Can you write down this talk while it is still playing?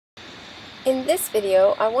In this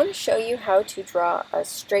video, I want to show you how to draw a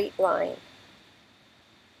straight line.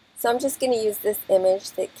 So I'm just going to use this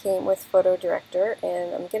image that came with PhotoDirector,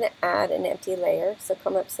 and I'm going to add an empty layer. So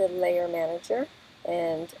come up to Layer Manager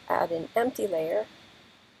and add an empty layer.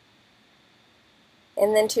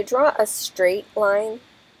 And then to draw a straight line,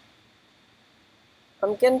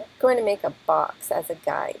 I'm going to make a box as a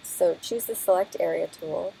guide. So choose the Select Area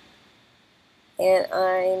tool. And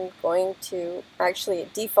I'm going to, actually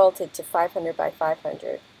it defaulted to 500 by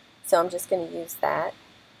 500, so I'm just going to use that.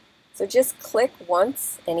 So just click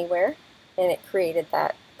once anywhere, and it created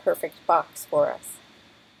that perfect box for us.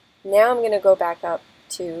 Now I'm going to go back up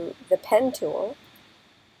to the pen tool,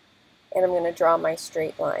 and I'm going to draw my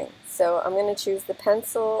straight line. So I'm going to choose the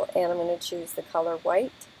pencil, and I'm going to choose the color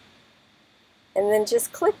white, and then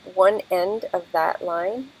just click one end of that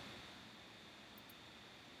line,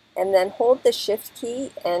 and then hold the Shift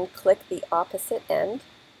key and click the opposite end,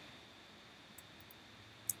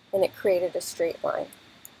 and it created a straight line.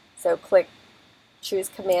 So choose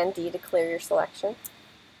Command D to clear your selection.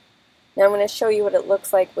 Now I'm going to show you what it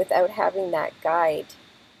looks like without having that guide.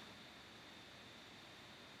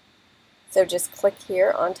 So just click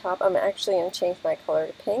here on top. I'm actually going to change my color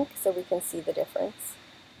to pink so we can see the difference.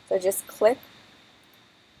 So just click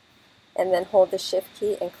and then hold the Shift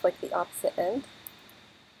key and click the opposite end.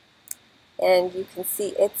 And you can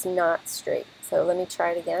see it's not straight. So let me try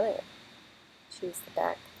it again. I'm going to choose the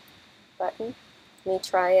back button. Let me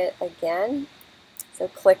try it again. So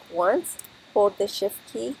click once, hold the Shift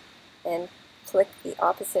key, and click the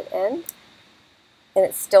opposite end, and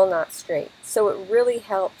it's still not straight. So it really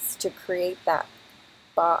helps to create that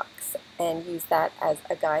box and use that as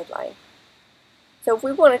a guideline. So if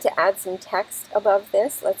we wanted to add some text above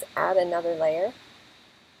this, let's add another layer.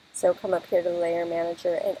 So come up here to the Layer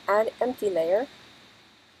Manager and add Empty Layer.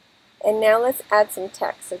 And now let's add some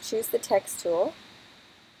text. So choose the Text tool.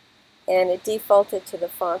 And it defaulted to the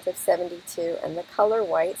font of 72 and the color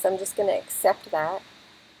white. So I'm just going to accept that.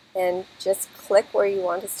 And just click where you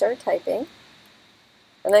want to start typing.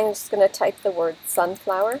 And I'm just going to type the word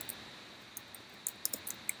sunflower.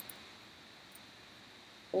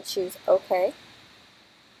 And choose OK.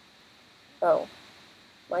 Oh.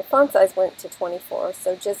 My font size went to 24,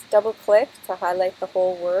 so just double click to highlight the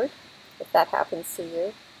whole word if that happens to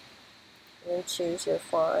you. And then choose your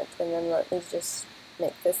font, and then let me just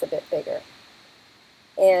make this a bit bigger.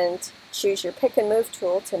 And choose your pick and move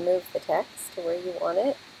tool to move the text to where you want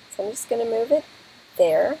it. So I'm just going to move it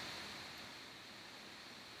there.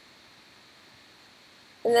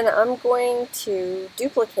 And then I'm going to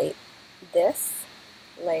duplicate this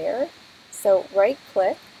layer. So right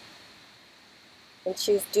click and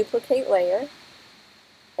choose Duplicate Layer,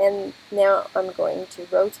 and now I'm going to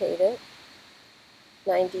rotate it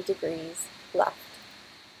 90 degrees left.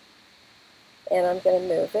 And I'm going to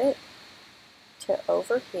move it to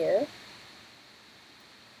over here.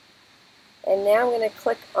 And now I'm going to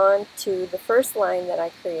click on to the first line that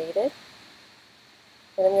I created,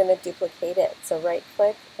 and I'm going to duplicate it. So right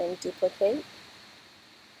click and duplicate.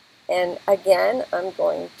 And again, I'm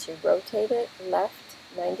going to rotate it left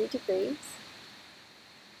 90 degrees.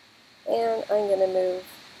 And I'm going to move,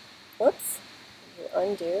 whoops,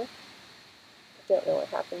 undo. I don't know what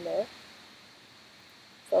happened there.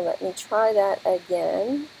 So let me try that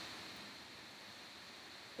again.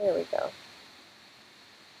 There we go.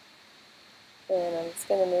 And I'm just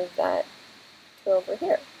going to move that to over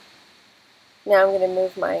here. Now I'm going to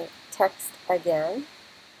move my text again.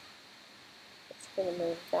 Just going to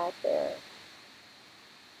move that there.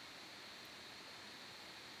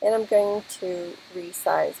 And I'm going to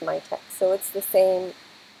resize my text so it's the same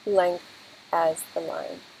length as the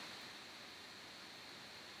line.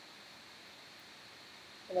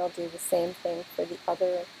 And I'll do the same thing for the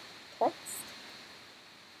other text.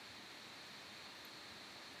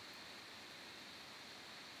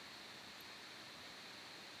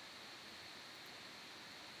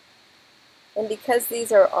 And because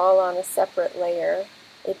these are all on a separate layer,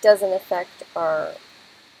 it doesn't affect our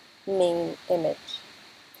main image.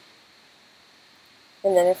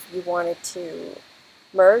 And then if you wanted to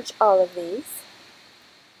merge all of these,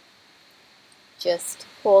 just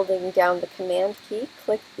holding down the Command key,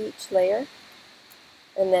 click each layer,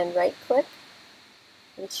 and then right click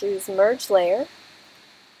and choose Merge Layer.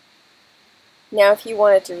 Now if you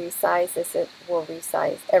wanted to resize this, it will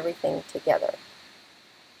resize everything together.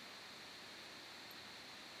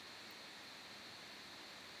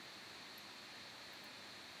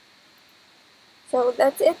 So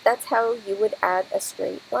that's it. That's how you would add a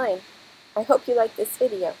straight line. I hope you like this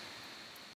video.